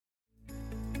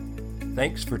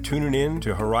Thanks for tuning in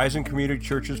to Horizon Community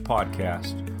Church's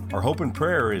podcast. Our hope and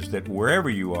prayer is that wherever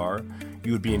you are,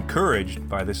 you would be encouraged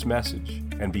by this message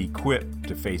and be equipped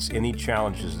to face any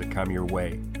challenges that come your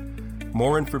way.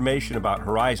 More information about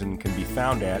Horizon can be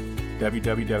found at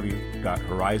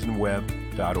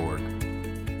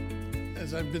www.horizonweb.org.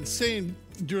 As I've been saying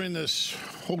during this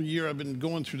whole year, I've been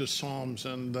going through the Psalms,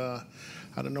 and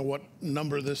I don't know what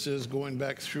number this is going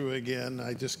back through again.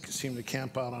 I just seem to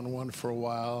camp out on one for a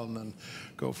while and then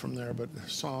go from there. But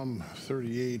Psalm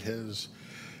 38 has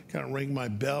kind of rang my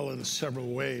bell in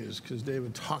several ways, because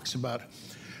David talks about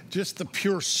just the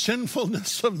pure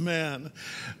sinfulness of man,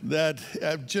 that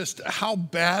just how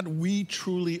bad we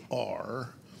truly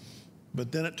are,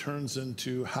 but then it turns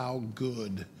into how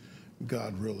good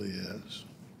God really is.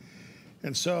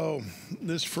 And so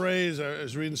this phrase, I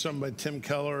was reading something by Tim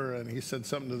Keller, and he said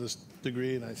something to this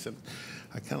degree, and I said,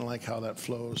 I kind of like how that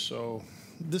flows. So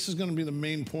this is going to be the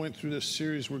main point through this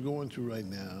series we're going through right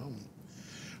now,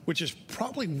 which is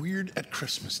probably weird at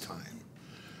Christmas time,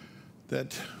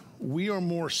 that we are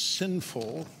more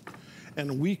sinful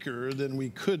and weaker than we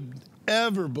could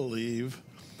ever believe,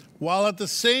 while at the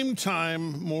same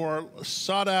time more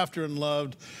sought after and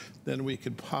loved than we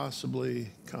could possibly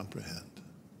comprehend.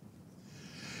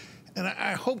 And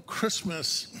I hope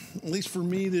Christmas, at least for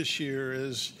me this year,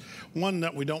 is one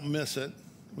that we don't miss it.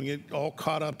 We get all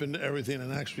caught up into everything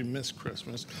and actually miss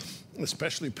Christmas,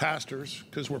 especially pastors,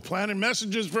 because we're planning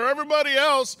messages for everybody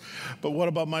else. But what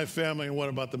about my family, and what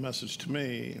about the message to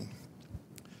me?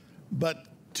 But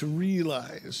to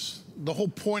realize the whole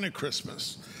point of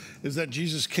Christmas is that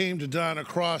Jesus came to die on a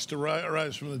cross to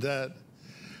rise from the dead.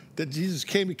 That Jesus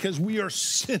came because we are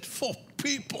sinful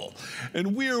people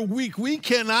and we are weak. We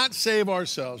cannot save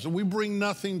ourselves, and we bring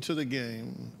nothing to the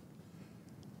game.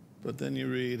 But then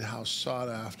you read how sought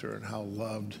after and how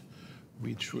loved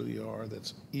we truly are.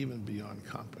 That's even beyond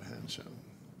comprehension.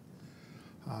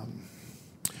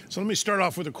 So let me start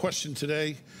off with a question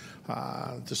today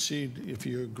to see if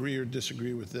you agree or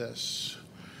disagree with this.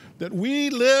 That we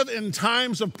live in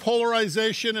times of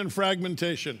polarization and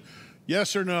fragmentation.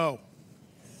 Yes or no?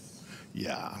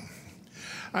 Yeah.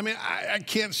 I mean, I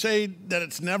can't say that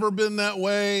it's never been that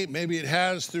way. Maybe it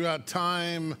has throughout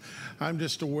time. I'm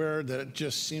just aware that it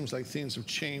just seems like things have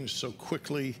changed so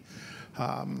quickly.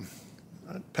 A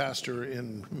pastor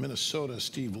in Minnesota,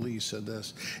 Steve Lee, said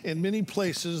this: in many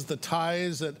places, the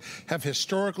ties that have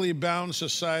historically bound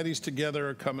societies together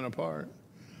are coming apart.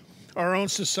 Our own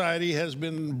society has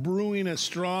been brewing a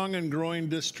strong and growing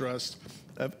distrust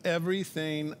of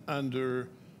everything under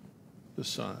the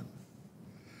sun.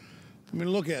 I mean,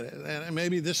 look at it, and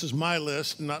maybe this is my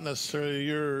list, not necessarily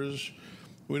yours.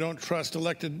 We don't trust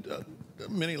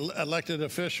many elected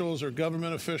officials or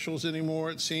government officials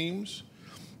anymore, it seems.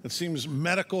 It seems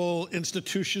medical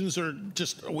institutions are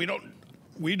just,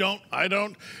 I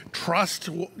don't trust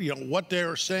what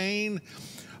they're saying.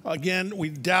 Again, we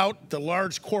doubt the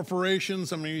large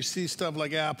corporations. I mean, you see stuff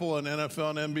like Apple and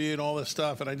NFL and NBA and all this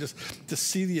stuff, and I just to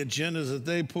see the agendas that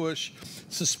they push.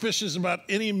 Suspicious about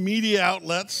any media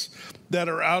outlets that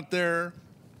are out there.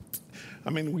 I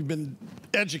mean,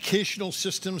 educational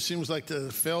system seems like they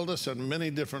have failed us on many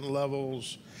different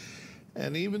levels.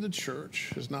 And even the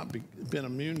church has not been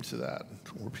immune to that,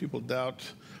 where people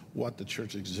doubt what the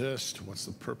church exists, what's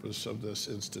the purpose of this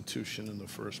institution in the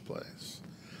first place.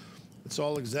 It's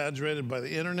all exaggerated by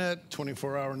the internet,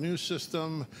 24-hour news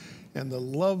system, and the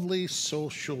lovely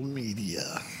social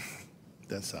media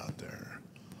that's out there.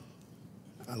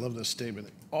 I love this statement.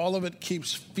 All of it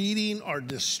keeps feeding our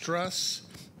distrust,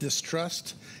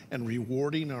 and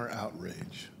rewarding our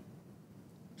outrage.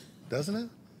 Doesn't it?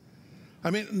 I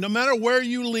mean, no matter where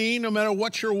you lean, no matter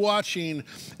what you're watching,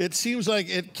 it seems like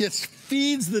it just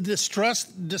feeds the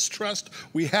distrust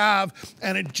we have,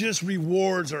 and it just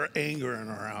rewards our anger and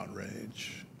our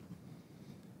outrage.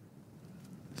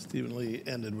 Stephen Lee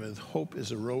ended with, hope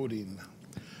is eroding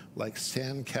like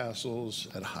sandcastles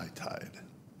at high tide.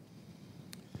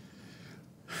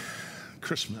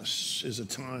 Christmas is a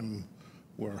time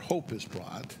where hope is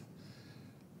brought.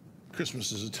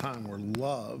 Christmas is a time where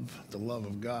the love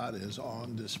of God, is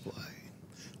on display.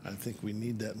 I think we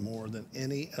need that more than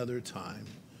any other time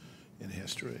in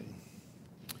history.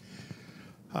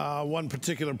 One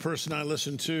particular person I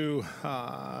listened to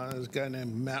is a guy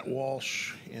named Matt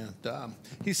Walsh, and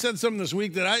he said something this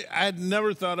week that I had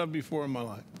never thought of before in my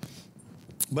life,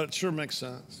 but it sure makes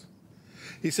sense.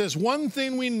 He says, one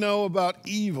thing we know about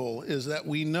evil is that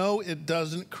we know it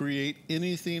doesn't create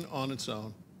anything on its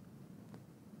own.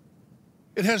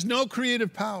 It has no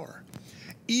creative power.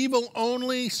 Evil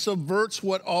only subverts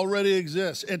what already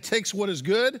exists. It takes what is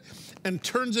good and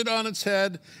turns it on its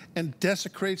head and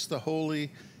desecrates the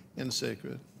holy and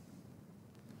sacred.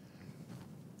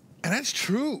 And that's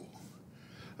true.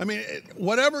 I mean,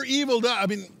 whatever evil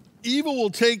does, evil will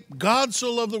take God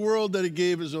so loved the world that he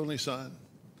gave his only son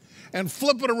and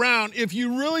flip it around. If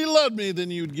you really loved me,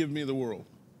 then you'd give me the world.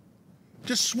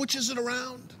 Just switches it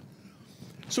around.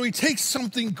 So he takes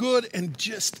something good and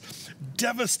just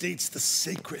devastates the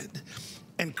sacred.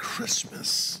 And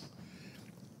Christmas,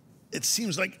 it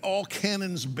seems like all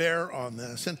cannons bear on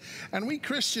this. And we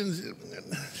Christians,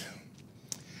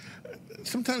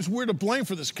 sometimes we're to blame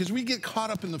for this because we get caught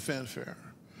up in the fanfare.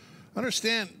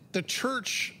 Understand, the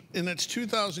church in its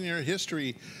 2,000-year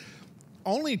history,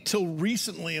 only till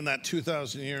recently in that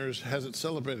 2,000 years has it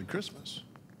celebrated Christmas.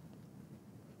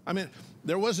 I mean,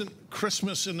 there wasn't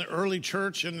Christmas in the early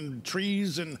church and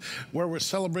trees and where we're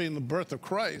celebrating the birth of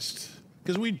Christ,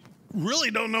 because we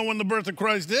really don't know when the birth of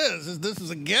Christ is. This is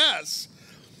a guess.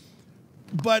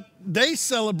 But they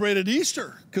celebrated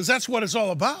Easter because that's what it's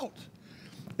all about.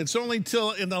 It's only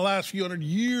till in the last few hundred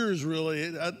years,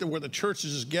 really, where the church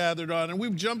is gathered on, and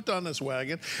we've jumped on this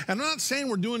wagon. And I'm not saying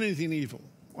we're doing anything evil.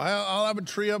 I'll have a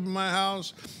tree up in my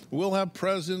house. We'll have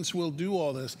presents. We'll do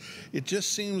all this. It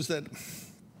just seems that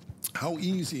how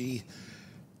easy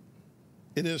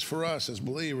it is for us as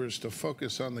believers to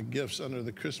focus on the gifts under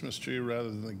the Christmas tree rather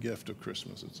than the gift of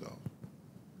Christmas itself.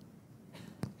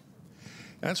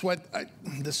 That's why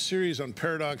this series on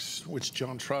Paradox, which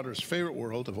John Trotter's favorite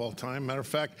world of all time. Matter of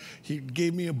fact, he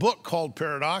gave me a book called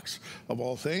Paradox, of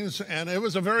all things, and it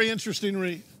was a very interesting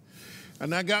read.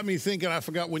 And that got me thinking. I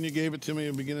forgot when you gave it to me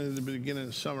at the beginning of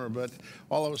the summer, but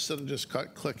all of a sudden just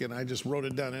clicking. I just wrote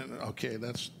it down. And okay,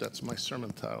 that's my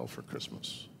sermon title for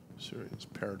Christmas series,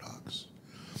 Paradox.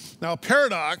 Now, a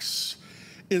paradox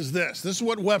is this. This is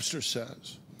what Webster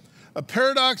says. A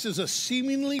paradox is a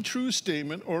seemingly true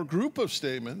statement or group of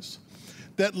statements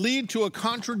that lead to a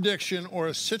contradiction or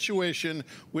a situation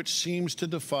which seems to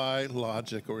defy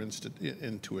logic or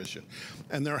intuition.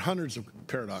 And there are hundreds of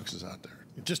paradoxes out there.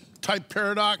 Just type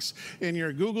paradox in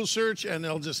your Google search and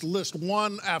they'll just list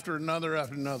one after another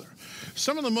after another.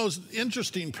 Some of the most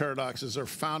interesting paradoxes are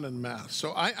found in math.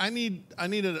 So I need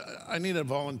a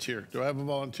volunteer. Do I have a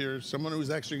volunteer? Someone who's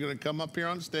actually going to come up here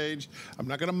on stage. I'm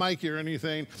not going to mic you or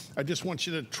anything. I just want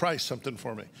you to try something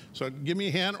for me. So give me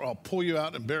a hand or I'll pull you out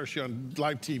and embarrass you on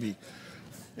live TV.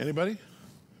 Anybody?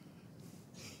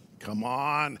 Come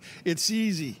on. It's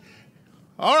easy.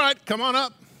 All right, come on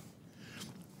up.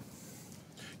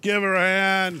 Give her a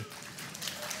hand.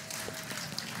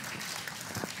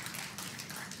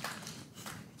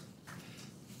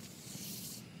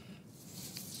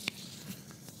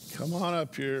 Come on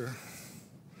up here,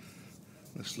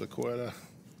 Miss LaQuetta.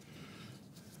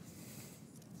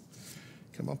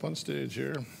 Come up on stage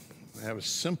here. I have a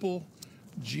simple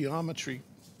geometry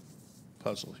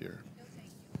puzzle here.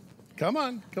 Come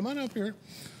on up here.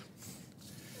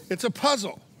 It's a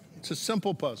puzzle. It's a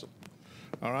simple puzzle.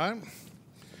 All right?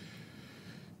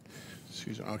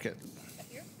 Excuse me. Okay.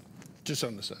 Just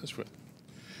on the side. That's good.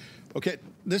 Okay.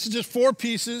 This is just 4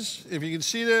 pieces. If you can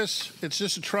see this, it's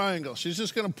just a triangle. She's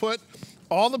just going to put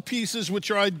all the pieces which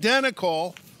are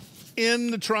identical in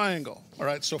the triangle. All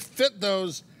right. So fit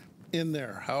those in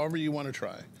there, however you want to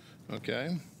try.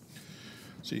 Okay.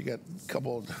 So you got a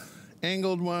couple of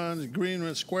angled ones, green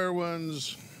ones, square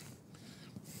ones.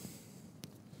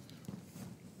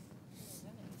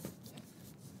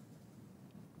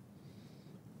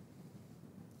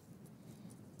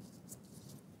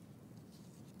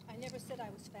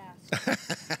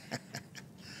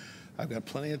 I've got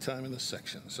plenty of time in this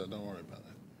section, so don't worry about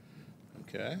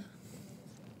it. Okay?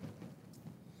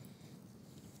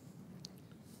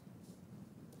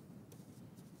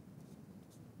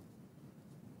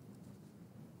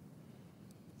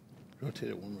 Rotate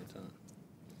it one more time.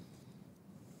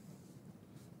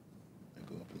 And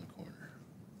go up in the corner.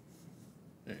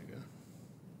 There you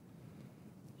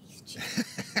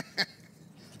go.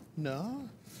 No?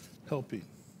 Helping.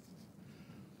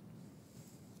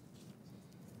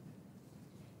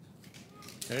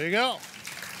 There you go.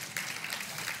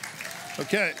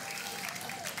 Okay.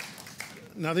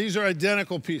 Now these are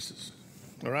identical pieces,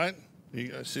 all right?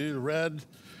 You see the red,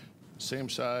 same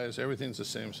size, everything's the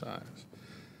same size.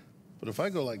 But if I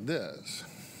go like this,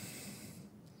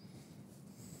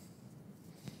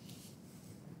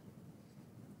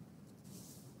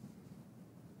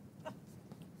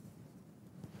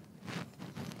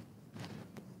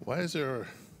 why is there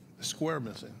a square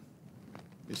missing?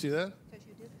 You see that?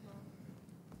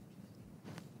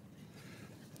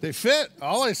 They fit.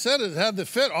 All I said is have the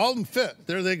fit. All of them fit.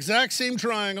 They're the exact same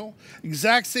triangle,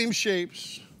 exact same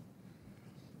shapes.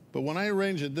 But when I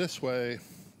arrange it this way,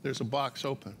 there's a box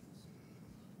open.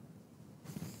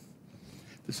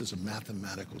 This is a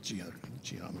mathematical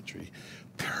geometry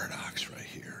paradox right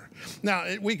here. Now,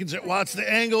 we can say, well, it's the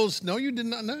angles. No, you did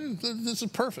not. No, this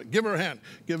is perfect. Give her a hand.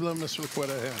 Give Miss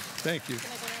Requetta a hand. Thank you.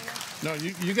 No,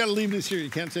 you got to leave this here. You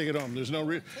can't take it home. There's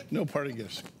no party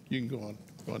gifts. You can go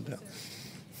on down.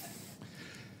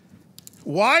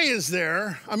 Why is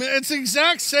there? I mean, it's the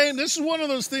exact same. This is one of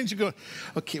those things you go,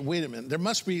 okay, wait a minute. There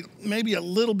must be maybe a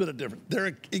little bit of difference.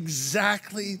 They're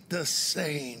exactly the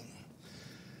same.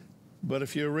 But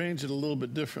if you arrange it a little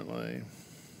bit differently,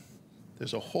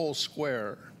 there's a whole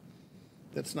square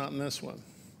that's not in this one,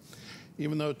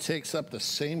 even though it takes up the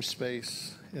same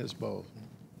space as both.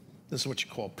 This is what you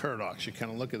call paradox. You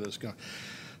kind of look at this going,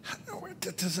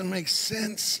 that doesn't make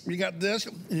sense. You got this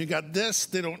and you got this.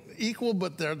 They don't equal,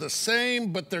 but they're the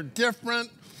same, but they're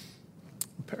different.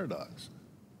 Paradox.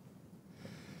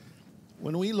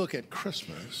 When we look at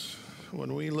Christmas,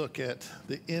 when we look at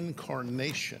the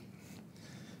incarnation,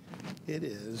 it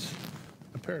is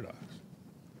a paradox.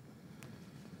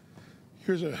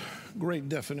 Here's a great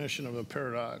definition of a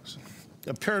paradox.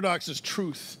 A paradox is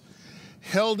truth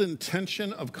held in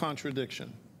tension of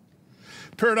contradiction.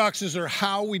 Paradoxes are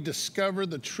how we discover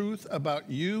the truth about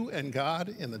you and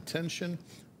God in the tension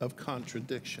of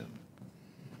contradiction.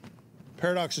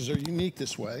 Paradoxes are unique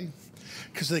this way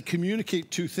because they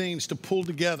communicate two things to pull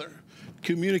together.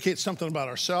 Communicate something about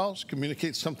ourselves,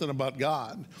 communicate something about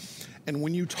God. And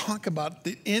when you talk about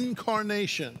the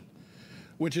incarnation,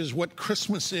 which is what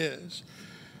Christmas is,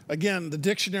 again, the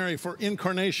dictionary for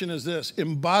incarnation is this: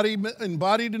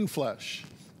 embodied in flesh.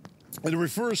 It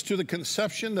refers to the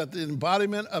conception that the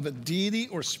embodiment of a deity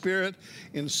or spirit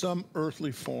in some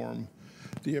earthly form,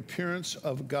 the appearance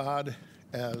of God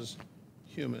as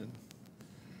human.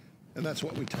 And that's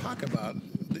what we talk about.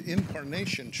 The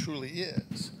incarnation truly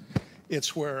is.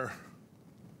 It's where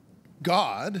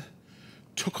God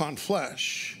took on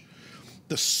flesh.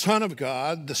 The Son of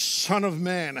God, the Son of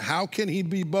Man. How can he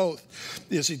be both?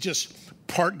 Is he just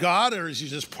part God, or is he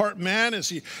just part man? Is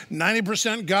he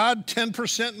 90% God,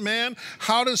 10% man?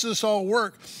 How does this all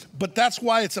work? But that's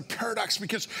why it's a paradox,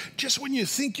 because just when you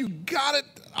think you got it,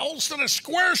 all of a sudden a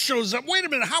square shows up. Wait a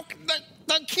minute, how can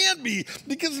that can't be,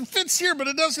 because it fits here, but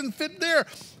it doesn't fit there.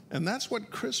 And that's what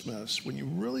Christmas, when you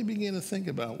really begin to think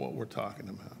about what we're talking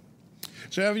about.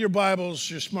 So have your Bibles,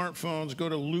 your smartphones, go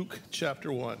to Luke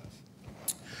chapter 1.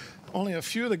 Only a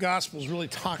few of the Gospels really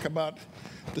talk about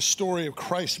the story of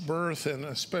Christ's birth, and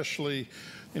especially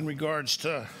in regards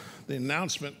to the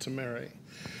announcement to Mary.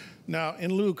 Now,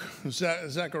 in Luke,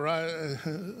 Zechariah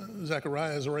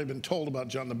has already been told about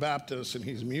John the Baptist, and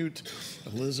he's mute.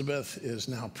 Elizabeth is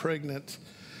now pregnant.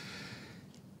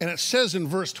 And it says in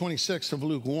verse 26 of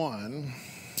Luke 1,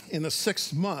 in the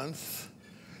 6th month,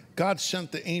 God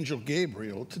sent the angel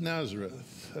Gabriel to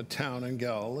Nazareth, a town in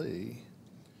Galilee,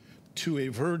 to a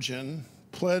virgin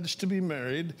pledged to be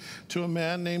married to a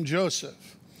man named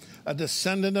Joseph, a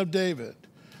descendant of David.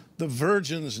 The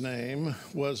virgin's name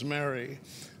was Mary.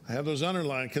 I have those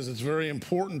underlined because it's very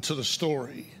important to the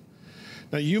story.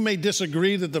 Now, you may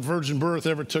disagree that the virgin birth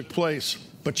ever took place,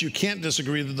 but you can't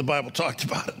disagree that the Bible talked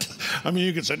about it. I mean,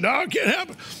 you can say, no, it can't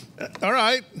happen. All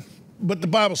right, but the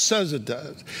Bible says it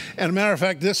does. And a matter of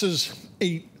fact, this is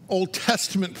a Old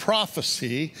Testament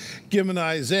prophecy given to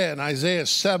Isaiah. In Isaiah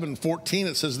 7:14,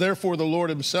 it says, therefore the Lord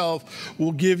himself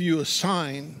will give you a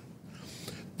sign.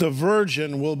 The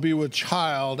virgin will be with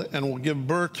child and will give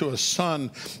birth to a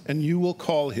son, and you will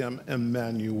call him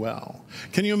Emmanuel.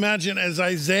 Can you imagine as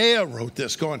Isaiah wrote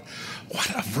this going, what,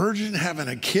 a virgin having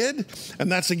a kid? And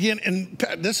that's again, and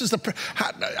this is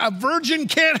a virgin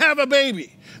can't have a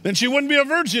baby. Then she wouldn't be a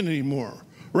virgin anymore,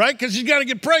 right? Because she's got to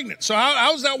get pregnant. So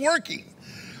how's that working?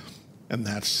 And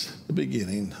that's the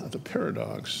beginning of the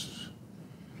paradox.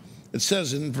 It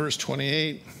says in verse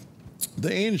 28,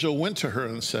 the angel went to her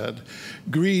and said,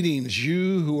 greetings,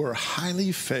 you who are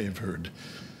highly favored.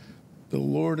 The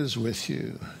Lord is with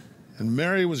you. And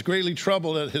Mary was greatly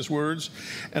troubled at his words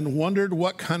and wondered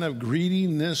what kind of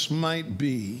greeting this might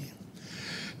be.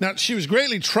 Now, she was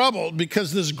greatly troubled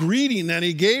because this greeting that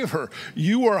he gave her,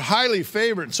 you are highly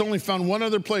favored. It's only found one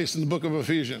other place in the book of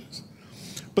Ephesians.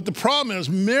 But the problem is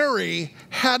Mary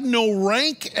had no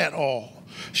rank at all.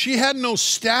 She had no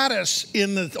status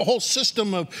in the whole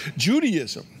system of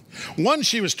Judaism. One,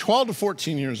 she was 12 to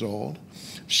 14 years old.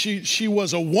 She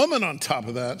was a woman on top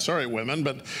of that. Sorry, women,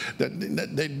 but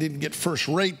they didn't get first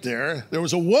rate there. There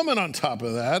was a woman on top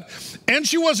of that, and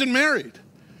she wasn't married.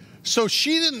 So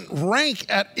she didn't rank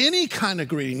at any kind of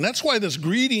greeting. That's why this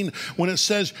greeting, when it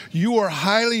says you are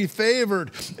highly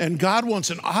favored and God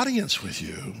wants an audience with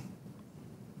you,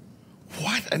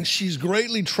 What? And she's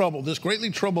greatly troubled. This greatly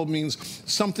troubled means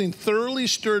something thoroughly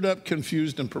stirred up,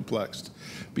 confused, and perplexed,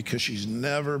 because she's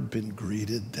never been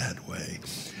greeted that way.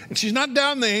 And she's not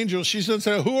down the angel. She's not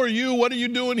saying, who are you? What are you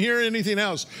doing here? Anything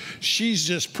else? She's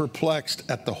just perplexed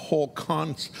at the whole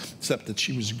concept that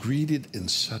she was greeted in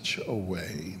such a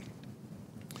way.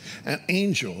 An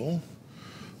angel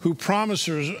who promised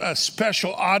her a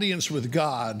special audience with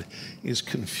God is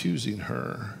confusing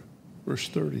her. Verse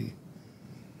 30.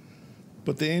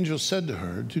 But the angel said to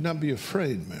her, do not be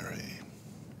afraid, Mary.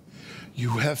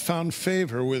 You have found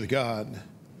favor with God.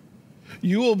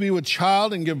 You will be with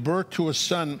child and give birth to a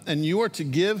son, and you are to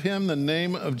give him the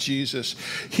name of Jesus.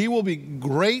 He will be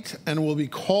great and will be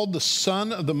called the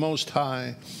Son of the Most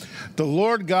High. The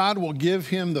Lord God will give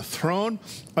him the throne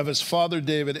of his father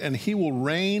David, and he will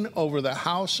reign over the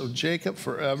house of Jacob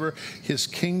forever. His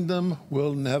kingdom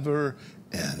will never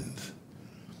end.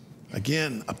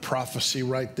 Again, a prophecy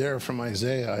right there from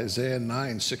Isaiah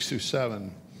 9, 6 through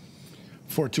 7.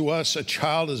 For to us a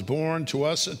child is born, to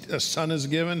us a son is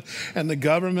given, and the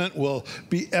government will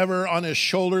be ever on his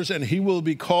shoulders, and he will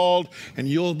be called, and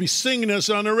you'll be singing this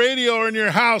on the radio or in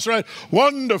your house, right?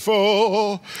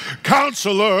 Wonderful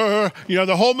Counselor. You know,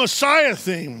 the whole Messiah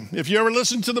theme. If you ever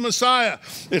listen to the Messiah,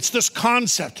 it's this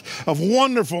concept of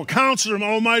wonderful Counselor,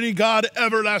 Almighty God,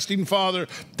 everlasting Father,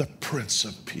 the Prince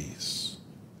of Peace.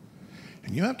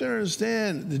 And you have to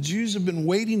understand, the Jews have been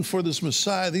waiting for this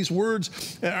Messiah. These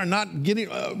words are not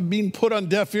being put on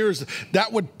deaf ears.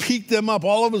 That would pique them up.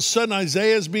 All of a sudden,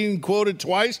 Isaiah is being quoted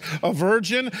twice, a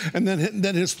virgin, and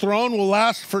then his throne will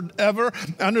last forever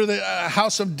under the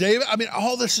house of David. I mean,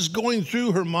 all this is going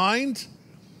through her mind.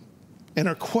 And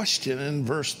her question in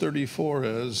verse 34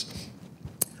 is,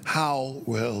 how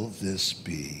will this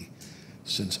be,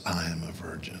 since I am a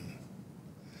virgin?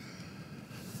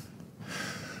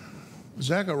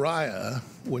 Zechariah,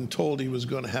 when told he was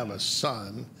going to have a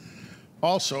son,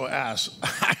 also asked,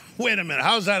 wait a minute,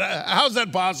 how's that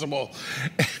possible?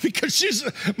 Because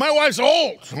my wife's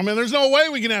old. I mean, there's no way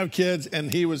we can have kids.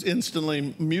 And he was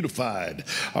instantly mutified,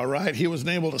 all right? He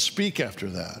wasn't able to speak after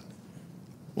that.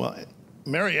 Well,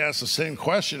 Mary asked the same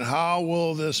question, how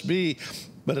will this be?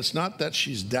 But it's not that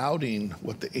she's doubting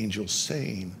what the angel's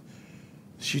saying.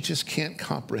 She just can't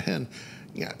comprehend.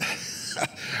 Yeah.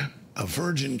 A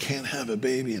virgin can't have a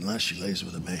baby unless she lays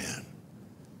with a man,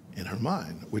 in her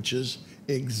mind, which is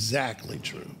exactly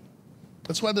true.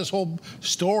 That's why this whole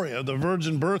story of the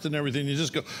virgin birth and everything, you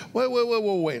just go,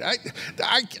 wait.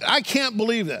 I can't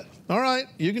believe that. All right,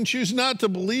 you can choose not to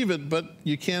believe it, but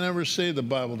you can't ever say the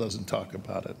Bible doesn't talk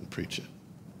about it and preach it.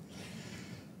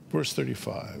 Verse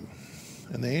 35,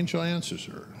 and the angel answers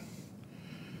her,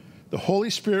 the Holy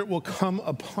Spirit will come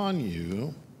upon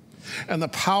you, and the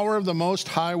power of the Most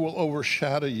High will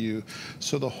overshadow you.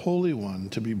 So the Holy One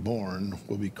to be born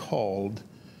will be called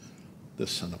the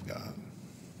Son of God.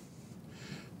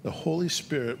 The Holy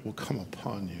Spirit will come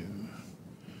upon you.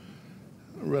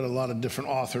 I read a lot of different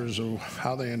authors of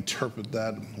how they interpret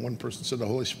that. One person said the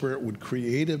Holy Spirit would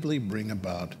creatively bring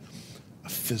about a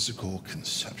physical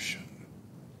conception.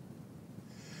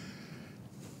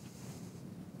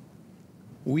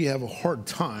 We have a hard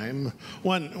time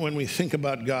when we think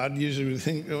about God. Usually we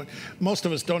think, most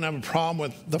of us don't have a problem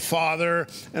with the Father,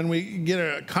 and we get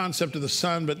a concept of the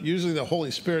Son, but usually the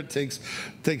Holy Spirit takes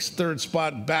third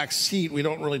spot, back seat. We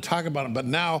don't really talk about it, but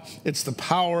now it's the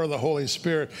power of the Holy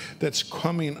Spirit that's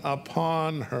coming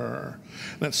upon her.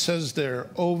 And it says there,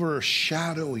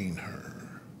 overshadowing her.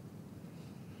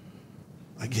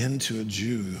 Again, to a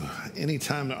Jew,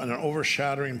 anytime an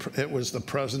overshadowing, it was the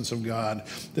presence of God.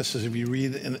 This is, if you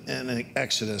read in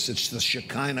Exodus, it's the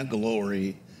Shekinah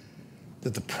glory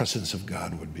that the presence of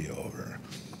God would be over.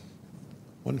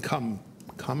 One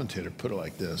commentator put it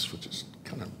like this, which is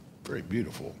kind of very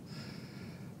beautiful.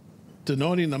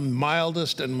 Denoting the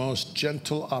mildest and most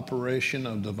gentle operation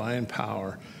of divine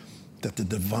power, that the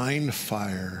divine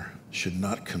fire should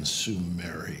not consume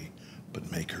Mary,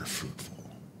 but make her fruitful.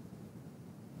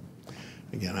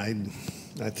 Again,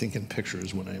 I think in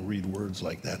pictures when I read words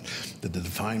like that, the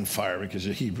divine fire, because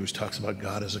the Hebrews talks about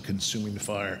God as a consuming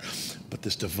fire, but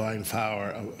this divine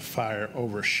fire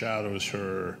overshadows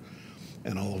her,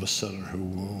 and all of a sudden her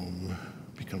womb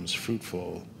becomes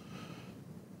fruitful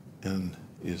and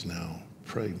is now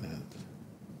pregnant.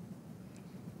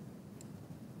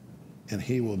 And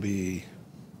he will be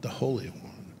the Holy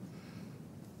One,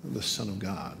 the Son of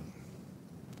God.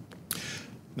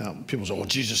 Now, people say, well,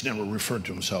 Jesus never referred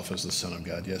to himself as the Son of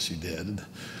God. Yes, he did.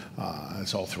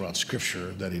 It's all throughout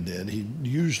Scripture that he did. He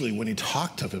usually, when he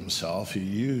talked of himself, he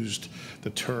used the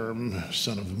term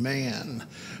Son of Man.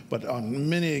 But on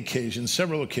many occasions,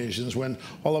 several occasions, when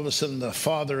all of a sudden the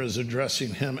Father is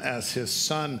addressing him as his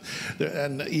Son,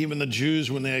 and even the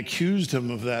Jews, when they accused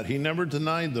him of that, he never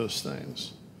denied those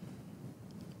things,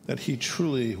 that he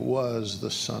truly was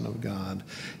the Son of God.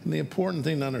 And the important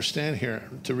thing to understand here,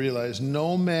 to realize,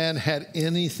 no man had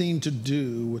anything to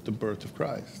do with the birth of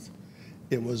Christ.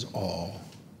 It was all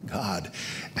God,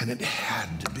 and it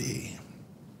had to be.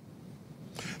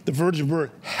 The virgin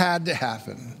birth had to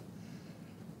happen.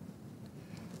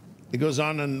 It goes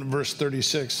on in verse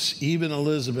 36, even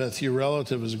Elizabeth, your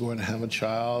relative, is going to have a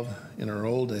child in her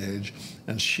old age,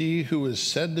 and she who is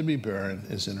said to be barren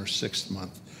is in her 6th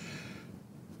month.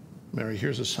 Mary,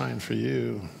 here's a sign for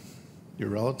you. Your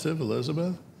relative,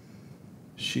 Elizabeth,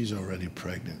 she's already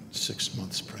pregnant, 6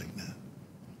 months pregnant.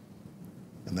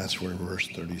 And that's where verse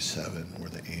 37, where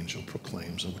the angel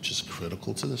proclaims, which is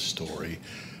critical to the story,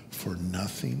 for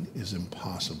nothing is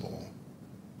impossible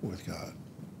with God.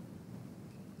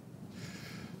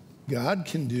 God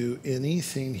can do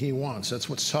anything he wants. That's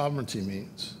what sovereignty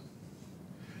means.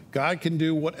 God can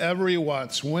do whatever he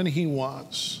wants, when he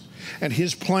wants. And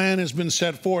his plan has been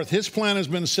set forth. His plan has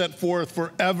been set forth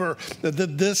forever,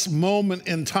 that this moment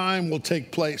in time will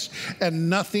take place.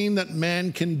 And nothing that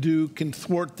man can do can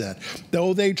thwart that.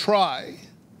 Though they try,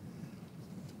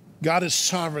 God is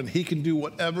sovereign. He can do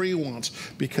whatever he wants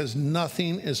because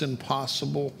nothing is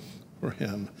impossible for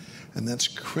him. And that's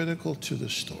critical to the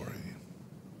story.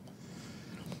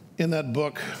 In that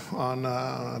book on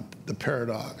the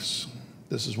paradox,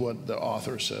 this is what the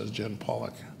author says, Jen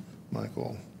Pollock,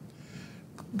 Michael.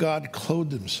 God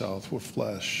clothed himself with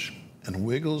flesh and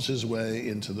wiggles his way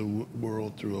into the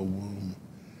world through a womb,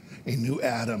 a new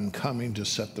Adam coming to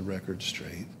set the record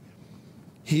straight.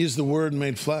 He is the Word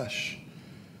made flesh.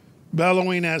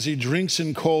 Bellowing as he drinks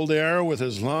in cold air with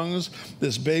his lungs,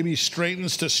 this baby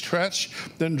straightens to stretch,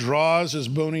 then draws his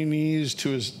bony knees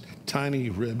to his tiny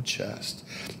rib chest.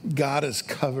 God is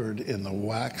covered in the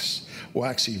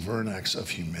waxy vernix of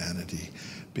humanity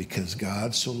because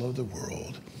God so loved the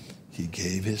world, he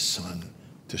gave his Son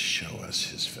to show us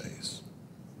his face.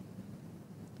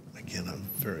 Again, a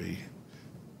very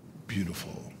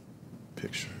beautiful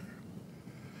picture.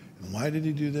 And why did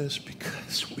he do this?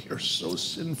 Because we are so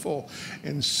sinful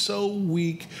and so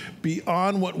weak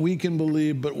beyond what we can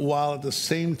believe, but while at the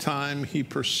same time he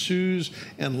pursues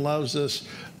and loves us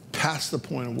past the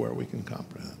point of where we can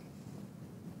comprehend.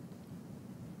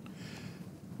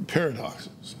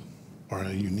 Paradoxes are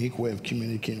a unique way of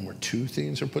communicating where two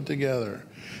things are put together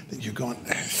that you're going,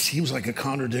 it seems like a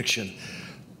contradiction,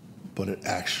 but it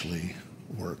actually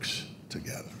works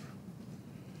together.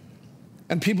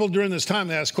 And people during this time,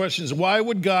 they ask questions, why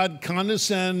would God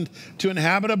condescend to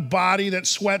inhabit a body that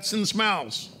sweats and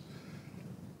smells?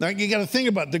 Now, you got to think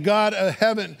about it. The God of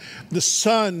heaven, the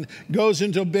Son, goes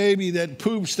into a baby that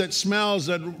poops, that smells,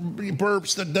 that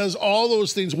burps, that does all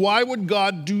those things. Why would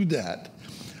God do that?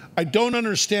 I don't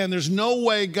understand. There's no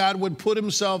way God would put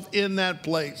himself in that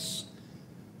place.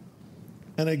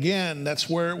 And again, that's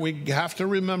where we have to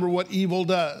remember what evil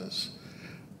does.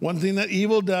 One thing that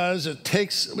evil does, it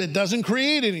doesn't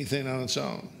create anything on its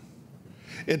own.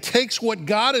 It takes what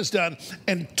God has done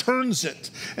and turns it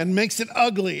and makes it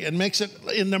ugly and makes it,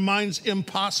 in their minds,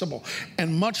 impossible.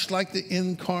 And much like the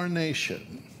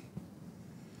incarnation,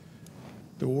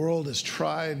 the world has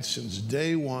tried since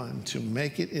day one to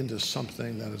make it into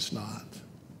something that it's not.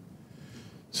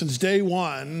 Since day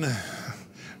one,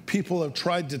 people have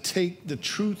tried to take the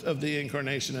truth of the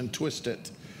incarnation and twist it.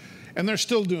 And they're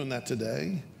still doing that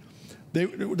today.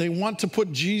 They want to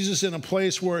put Jesus in a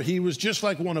place where he was just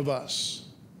like one of us.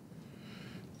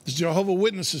 The Jehovah's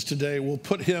Witnesses today will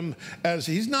put him as,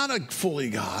 he's not a fully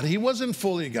God. He wasn't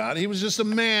fully God. He was just a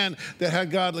man that had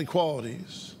godly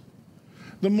qualities.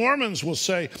 The Mormons will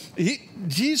say,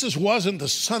 Jesus wasn't the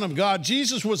Son of God.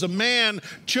 Jesus was a man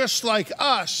just like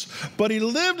us, but he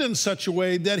lived in such a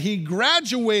way that he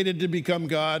graduated to become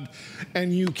God,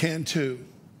 and you can too.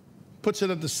 Puts it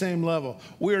at the same level.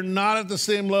 We are not at the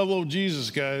same level of Jesus,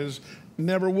 guys.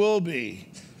 Never will be.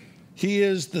 He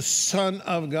is the Son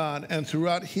of God. And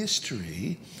throughout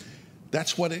history,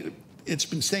 that's what it's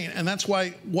been saying. And that's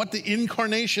why what the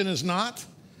incarnation is not,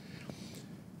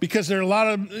 because there are a lot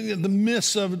of the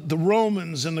myths of the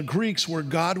Romans and the Greeks where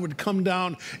God would come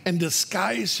down and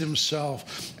disguise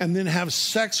himself and then have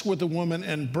sex with a woman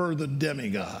and birth a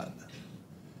demigod.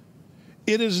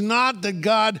 It is not that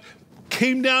God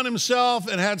came down himself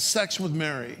and had sex with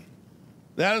Mary.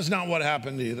 That is not what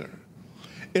happened either.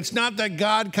 It's not that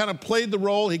God kind of played the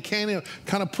role. He kind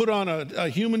of put on a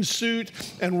human suit,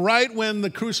 and right when the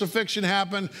crucifixion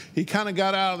happened, he kind of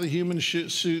got out of the human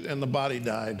suit and the body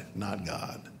died, not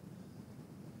God.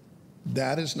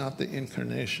 That is not the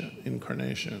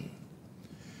incarnation.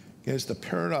 Guys, the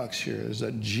paradox here is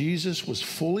that Jesus was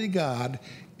fully God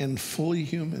and fully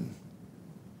human.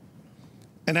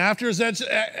 And after his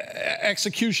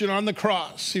execution on the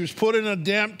cross, he was put in a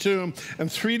damp tomb,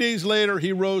 and 3 days later,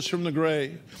 he rose from the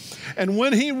grave. And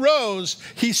when he rose,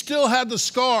 he still had the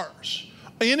scars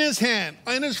in his hand,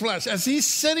 in his flesh. As he's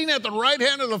sitting at the right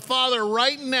hand of the Father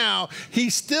right now,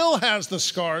 he still has the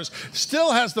scars,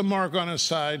 still has the mark on his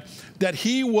side, that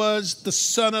he was the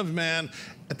Son of Man,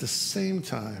 at the same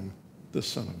time, the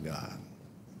Son of God.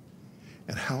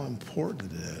 And how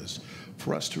important it is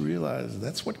for us to realize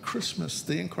that's what Christmas,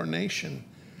 the incarnation,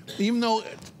 even though,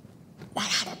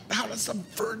 how does a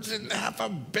virgin have a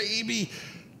baby?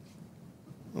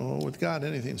 Oh, with God,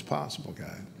 anything's possible,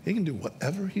 guys. He can do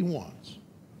whatever he wants.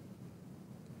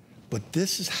 But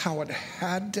this is how it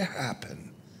had to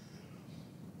happen,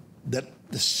 that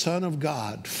the Son of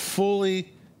God,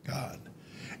 fully God,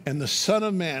 and the Son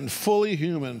of Man, fully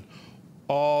human,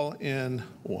 all in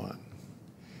one.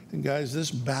 And guys, this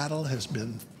battle has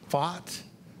been fought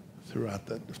throughout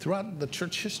the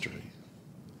church history.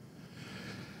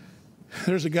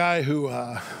 There's a guy who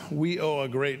we owe a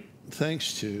great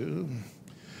thanks to.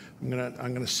 I'm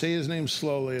gonna say his name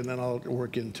slowly and then I'll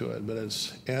work into it, but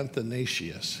it's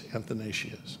Athanasius.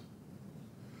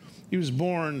 He was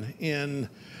born in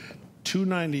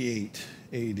 298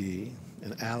 AD in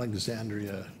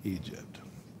Alexandria, Egypt.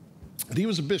 And he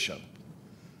was a bishop.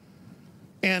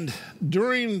 And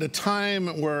during the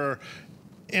time where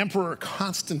Emperor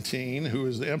Constantine, who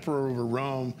was the emperor over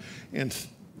Rome in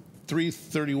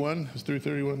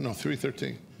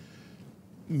 313,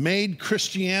 made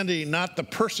Christianity not the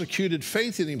persecuted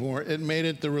faith anymore, it made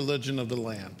it the religion of the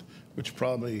land, which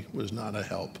probably was not a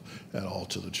help at all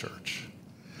to the church.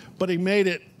 But he made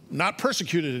it not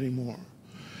persecuted anymore.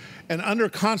 And under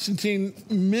Constantine,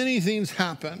 many things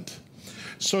happened.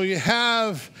 So you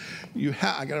have,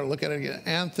 I got to look at it again,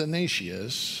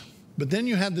 Athanasius, but then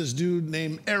you had this dude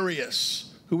named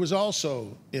Arius, who was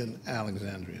also in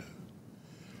Alexandria.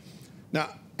 Now,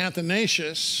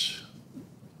 Athanasius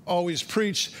always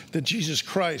preached that Jesus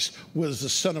Christ was the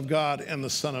Son of God and the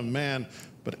Son of Man,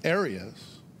 but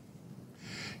Arius,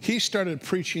 he started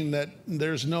preaching that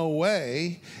there's no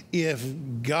way if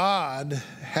God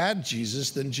had Jesus,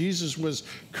 then Jesus was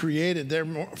created.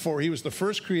 Therefore, he was the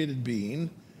first created being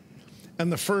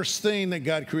and the first thing that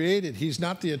God created. He's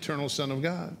not the eternal Son of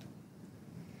God.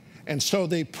 And so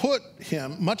they put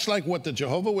him, much like what the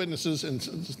Jehovah's Witnesses and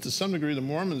to some degree the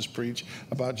Mormons preach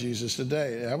about Jesus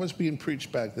today. That was being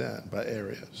preached back then by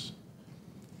Arius.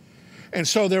 And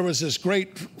so there was this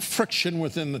great friction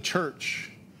within the church.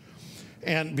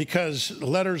 And because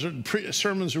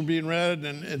sermons were being read,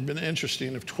 and it'd been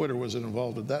interesting if Twitter wasn't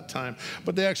involved at that time,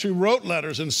 but they actually wrote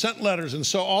letters and sent letters. And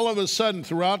so all of a sudden,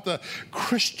 throughout the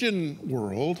Christian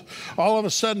world, all of a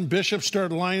sudden bishops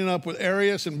started lining up with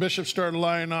Arius and bishops started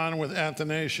lining on with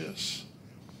Athanasius.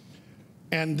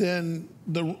 And then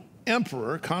the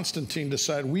emperor, Constantine,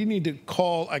 decided we need to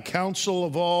call a council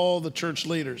of all the church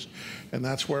leaders. And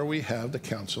that's where we have the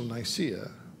Council of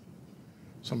Nicaea.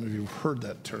 Some of you have heard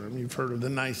that term. You've heard of the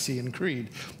Nicene Creed,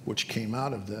 which came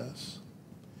out of this.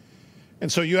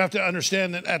 And so you have to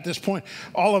understand that at this point,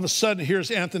 all of a sudden, here's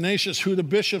Athanasius, who the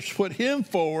bishops put him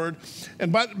forward.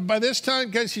 And by this time,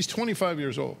 guys, he's 25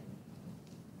 years old.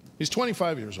 He's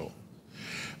 25 years old.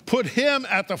 Put him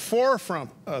at the forefront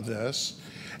of this,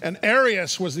 and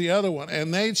Arius was the other one,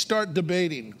 and they'd start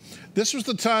debating. This was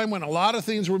the time when a lot of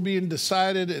things were being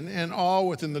decided and all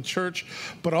within the church,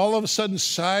 but all of a sudden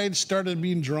sides started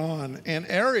being drawn. And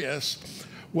Arius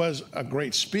was a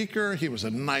great speaker. He was a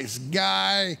nice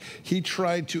guy. He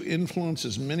tried to influence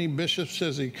as many bishops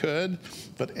as he could,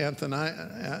 but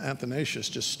Athanasius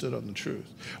just stood on the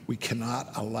truth. We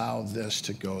cannot allow this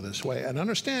to go this way. And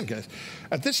understand, guys,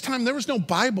 at this time there was no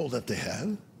Bible that they had.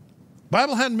 The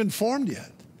Bible hadn't been formed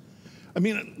yet. I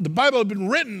mean, the Bible had been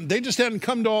written. They just hadn't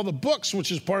come to all the books,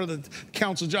 which is part of the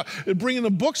council's job. Bringing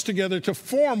the books together to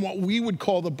form what we would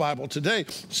call the Bible today.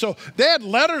 So they had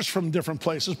letters from different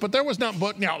places, but there was not,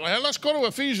 but now let's go to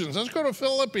Ephesians. Let's go to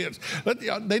Philippians.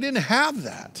 They didn't have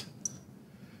that.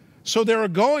 So they were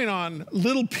going on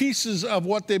little pieces of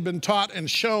what they've been taught and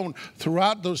shown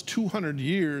throughout those 200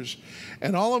 years.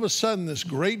 And all of a sudden, this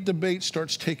great debate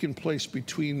starts taking place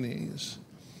between these.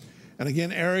 And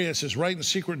again, Arius is writing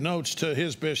secret notes to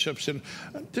his bishops. And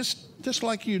just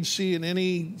like you'd see in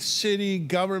any city,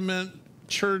 government,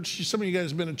 church, some of you guys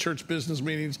have been in church business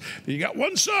meetings. You got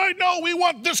one side, no, we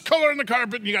want this color in the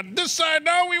carpet. And you got this side,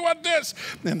 no, we want this.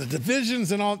 And the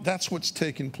divisions and all, that's what's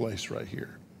taking place right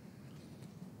here.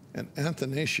 And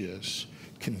Athanasius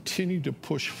continued to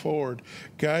push forward.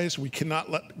 Guys, we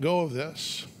cannot let go of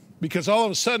this. Because all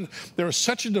of a sudden, there was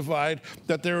such a divide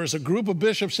that there was a group of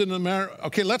bishops in America.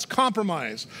 Okay, let's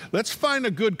compromise. Let's find a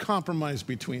good compromise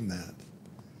between that.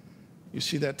 You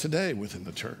see that today within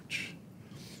the church.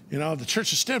 You know, the church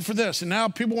has stood for this, and now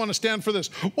people want to stand for this.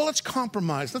 Well, let's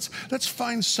compromise. Let's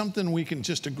find something we can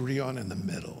just agree on in the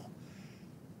middle.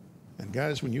 And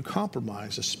guys, when you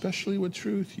compromise, especially with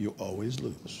truth, you always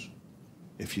lose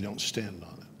if you don't stand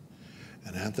on it.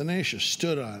 And Athanasius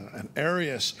stood on it, and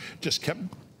Arius just kept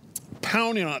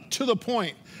pounding on it to the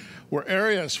point where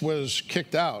Arius was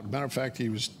kicked out. Matter of fact,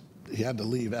 he had to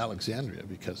leave Alexandria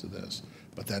because of this,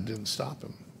 but that didn't stop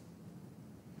him.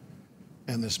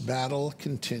 And this battle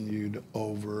continued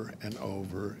over and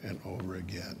over and over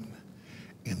again.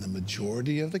 And the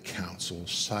majority of the council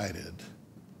sided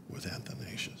with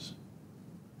Athanasius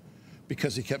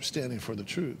because he kept standing for the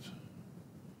truth.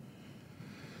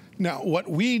 Now, what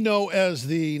we know as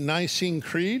the Nicene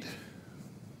Creed,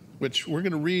 which we're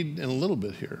going to read in a little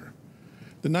bit here.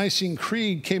 The Nicene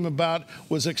Creed came about,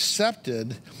 was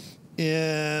accepted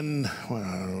in,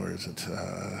 where is it?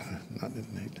 Not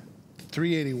in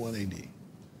 381 AD.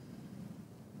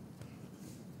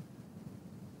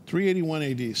 381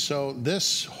 AD. So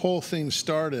this whole thing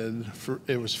started,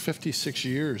 it was 56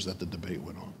 years that the debate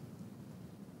went on.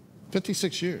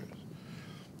 56 years.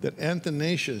 That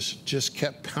Athanasius just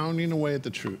kept pounding away at the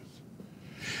truth.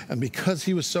 And because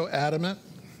he was so adamant,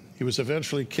 he was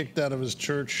eventually kicked out of his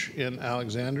church in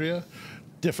Alexandria.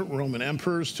 Different Roman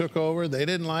emperors took over. They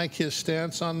didn't like his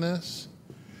stance on this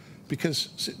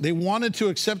because they wanted to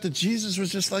accept that Jesus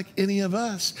was just like any of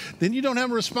us. Then you don't have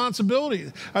a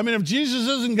responsibility. I mean, if Jesus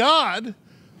isn't God,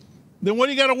 then what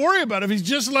do you got to worry about? If he's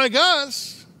just like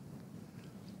us,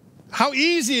 how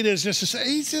easy it is just to say,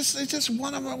 he's just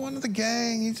one of the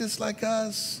gang. He's just like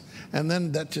us. And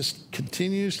then that just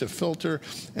continues to filter,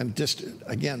 and just,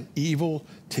 again, evil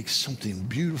takes something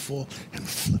beautiful and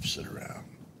flips it around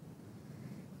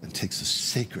and takes the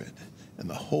sacred and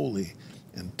the holy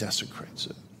and desecrates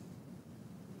it.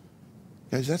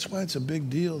 Guys, that's why it's a big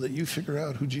deal that you figure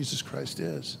out who Jesus Christ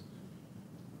is.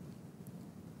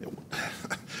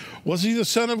 Was he the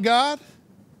Son of God?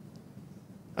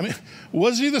 I mean,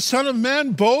 was he the Son of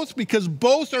Man? Both, because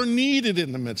both are needed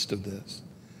in the midst of this.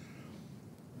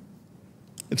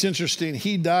 It's interesting,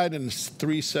 he died in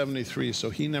 373, so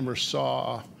he never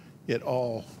saw it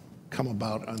all come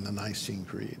about on the Nicene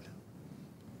Creed.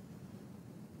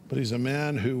 But he's a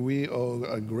man who we owe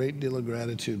a great deal of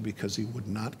gratitude because he would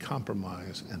not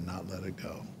compromise and not let it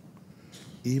go.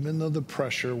 Even though the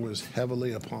pressure was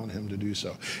heavily upon him to do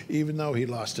so. Even though he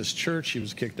lost his church, he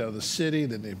was kicked out of the city,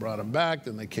 then they brought him back,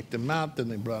 then they kicked him out, then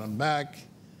they brought him back.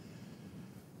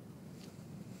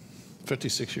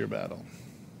 56-year battle.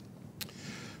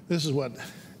 This is what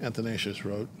Athanasius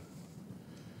wrote.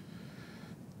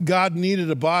 God needed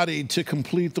a body to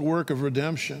complete the work of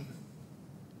redemption.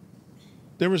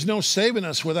 There was no saving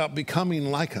us without becoming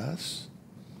like us.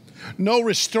 No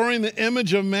restoring the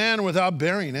image of man without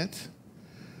bearing it.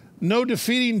 No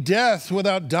defeating death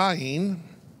without dying.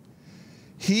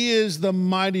 He is the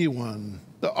mighty one,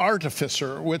 the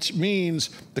artificer, which means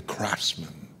the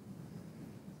craftsman.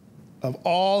 Of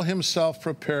all himself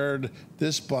prepared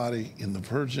this body in the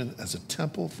Virgin as a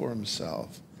temple for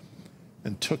himself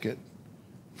and took it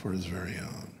for his very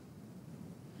own.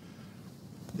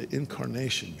 The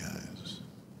incarnation, guys,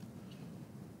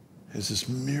 is this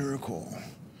miracle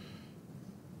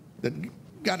that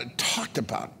God had talked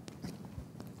about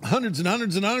hundreds and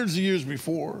hundreds and hundreds of years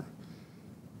before.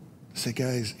 Say,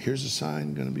 guys, here's a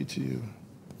sign going to be to you.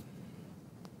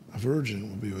 A virgin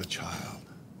will be with child.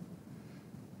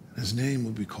 His name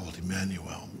will be called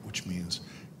Emmanuel, which means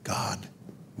God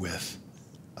with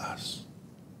us.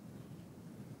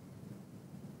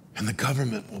 And the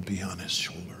government will be on his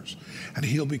shoulders. And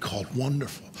he'll be called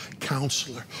Wonderful,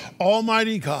 Counselor,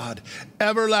 Almighty God,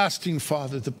 Everlasting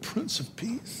Father, the Prince of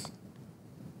Peace.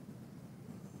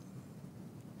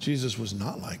 Jesus was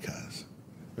not like us.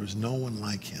 There was no one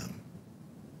like him.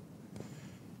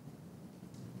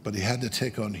 But he had to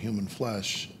take on human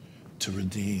flesh to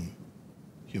redeem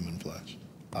human flesh,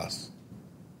 us.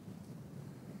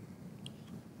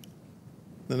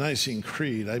 The Nicene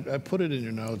Creed, I put it in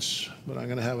your notes, but I'm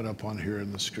going to have it up on here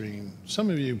on the screen. Some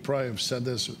of you probably have said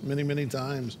this many, many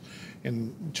times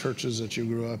in churches that you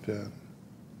grew up in.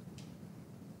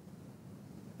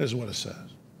 This is what it says.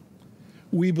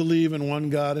 We believe in one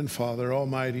God and Father,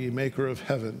 Almighty, maker of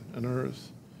heaven and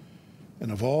earth,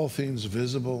 and of all things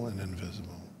visible and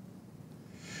invisible.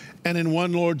 And in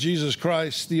one Lord Jesus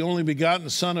Christ, the only begotten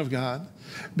Son of God,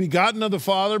 begotten of the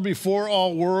Father before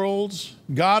all worlds,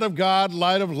 God of God,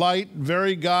 light of light,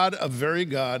 very God of very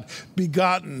God,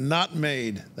 begotten, not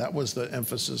made. That was the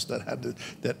emphasis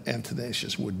that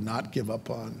Athanasius would not give up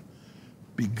on.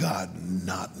 Begotten,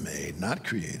 not made, not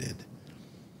created.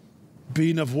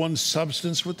 Being of one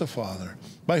substance with the Father,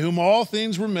 by whom all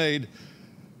things were made,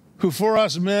 who for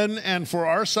us men and for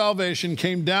our salvation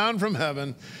came down from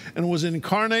heaven and was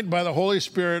incarnate by the Holy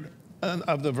Spirit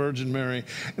of the Virgin Mary,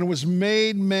 and was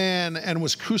made man and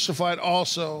was crucified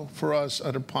also for us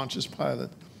under Pontius Pilate.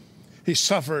 He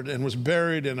suffered and was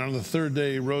buried, and on the third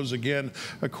day he rose again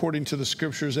according to the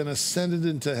Scriptures and ascended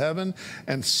into heaven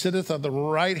and sitteth at the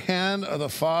right hand of the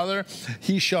Father.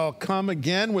 He shall come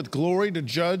again with glory to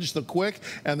judge the quick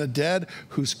and the dead,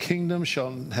 whose kingdom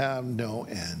shall have no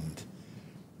end.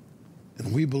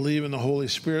 And we believe in the Holy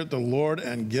Spirit, the Lord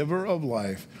and giver of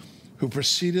life, who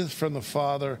proceedeth from the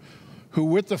Father, who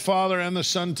with the Father and the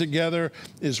Son together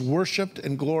is worshiped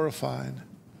and glorified,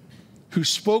 who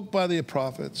spoke by the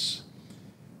prophets.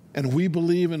 And we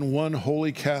believe in one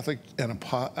holy Catholic and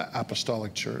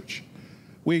apostolic church.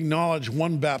 We acknowledge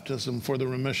one baptism for the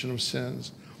remission of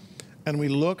sins, and we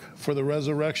look for the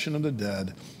resurrection of the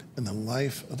dead and the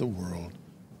life of the world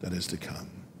that is to come.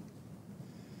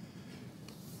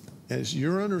 As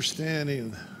your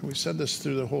understanding, we said this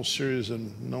through the whole series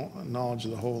of Knowledge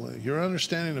of the Holy, your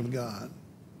understanding of God,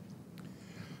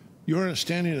 your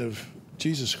understanding of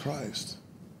Jesus Christ,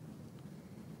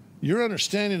 your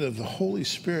understanding of the Holy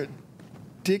Spirit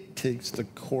dictates the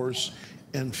course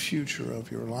and future of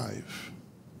your life.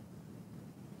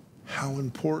 How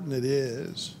important it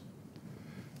is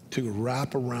to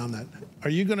wrap around that. Are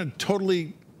you going to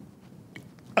totally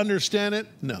understand it?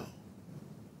 No.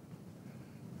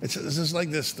 It's just like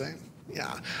this thing.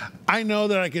 Yeah. I know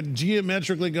that I could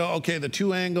geometrically go, okay, the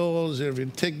two angles, if you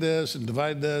take this and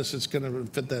divide this, it's going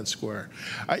to fit that square.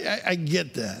 I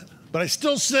get that. But I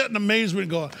still sit in amazement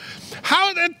going,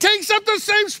 how it takes up the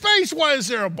same space? Why is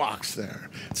there a box there?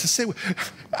 It's the same.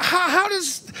 How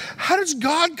does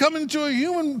God come into a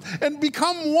human and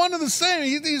become one of the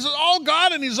same? He's all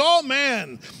God and he's all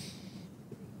man.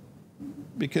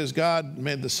 Because God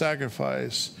made the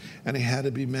sacrifice and he had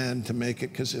to be man to make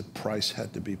it because the price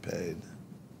had to be paid.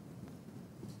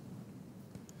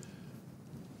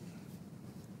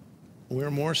 We're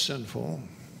more sinful,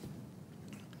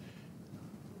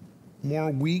 more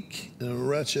weak and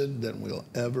wretched than we'll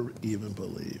ever even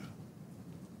believe.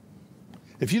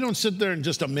 If you don't sit there and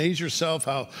just amaze yourself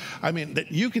that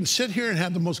you can sit here and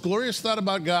have the most glorious thought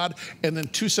about God and then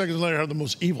 2 seconds later have the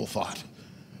most evil thought.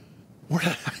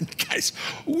 Guys,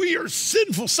 we are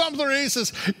sinful. Psalm 38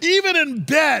 says, even in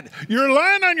bed, you're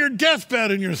lying on your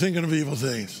deathbed and you're thinking of evil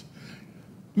things.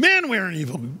 Man, we're an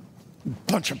evil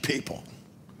bunch of people.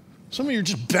 Some of you are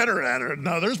just better at it than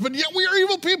others, but yet we are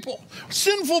evil people,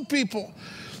 sinful people.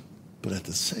 But at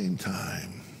the same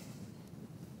time,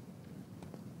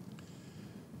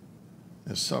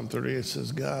 as Psalm 38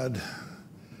 says, God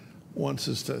wants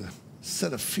us to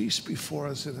set a feast before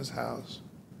us in his house.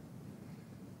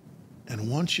 And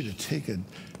wants you to take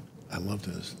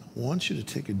wants you to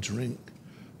take a drink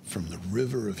from the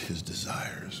river of his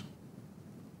desires.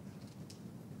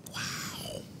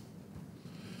 Wow.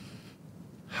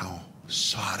 How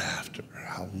sought after,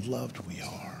 how loved we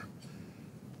are.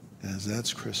 As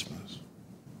that's Christmas.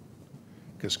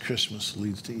 Because Christmas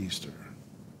leads to Easter.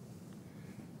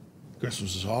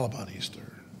 Christmas is all about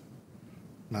Easter.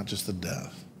 Not just the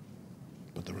death,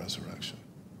 but the resurrection.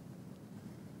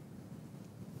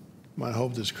 My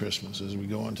hope this Christmas as we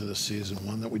go into the season,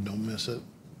 one, that we don't miss it.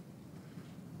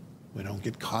 We don't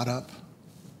get caught up.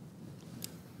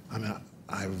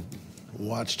 I've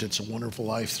watched It's a Wonderful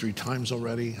Life 3 times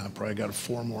already. I've probably got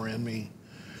 4 more in me.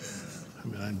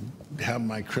 I have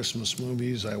my Christmas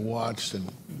movies I watched,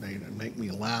 and they make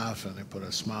me laugh, and they put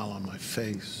a smile on my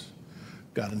face.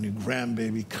 Got a new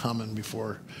grandbaby coming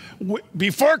before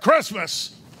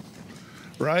Christmas,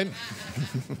 right?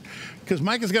 Because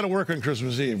Mike has got to work on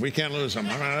Christmas Eve. We can't lose him.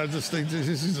 I just think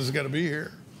he's just got to be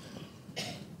here.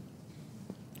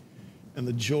 And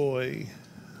the joy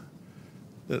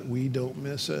that we don't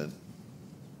miss it.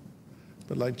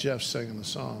 But like Jeff sang in the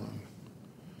song,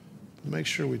 make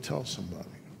sure we tell somebody.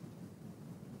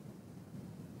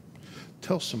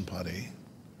 Tell somebody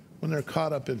when they're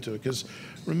caught up into it. Because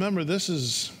remember, this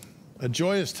is a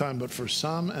joyous time, but for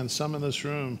some and some in this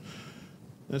room,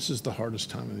 this is the hardest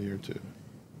time of the year too.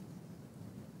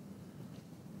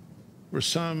 For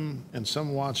some and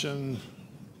some watching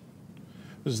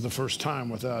This is the first time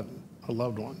without a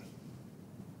loved one.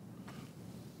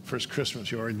 First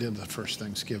Christmas, you already did the first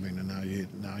Thanksgiving, and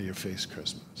now you face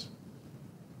Christmas.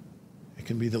 It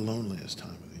can be the loneliest time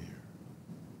of the year.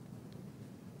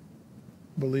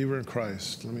 Believer in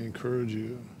Christ, let me encourage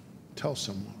you, tell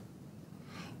someone.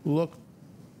 Look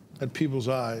at people's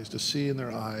eyes to see in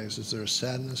their eyes, is there a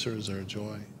sadness or is there a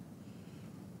joy?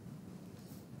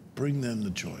 Bring them the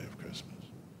joy of Christmas.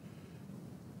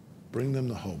 Bring them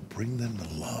the hope. Bring them the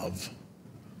love.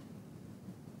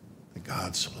 That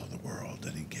God so loved the world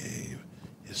that he gave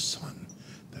his Son,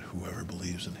 that whoever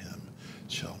believes in him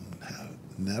shall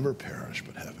never perish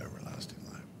but have everlasting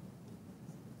life.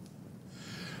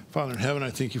 Father in heaven, I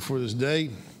thank you for this day.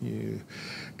 You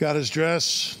got us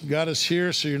dressed, got us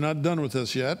here, so you're not done with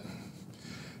us yet.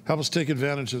 Help us take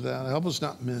advantage of that. Help us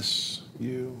not miss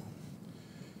you.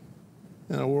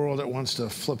 In a world that wants to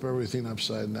flip everything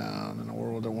upside down, in a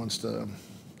world that wants to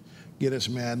get us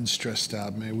mad and stressed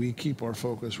out, may we keep our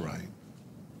focus right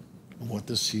on what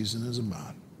this season is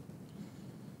about.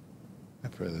 I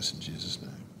pray this in Jesus'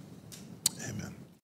 name. Amen.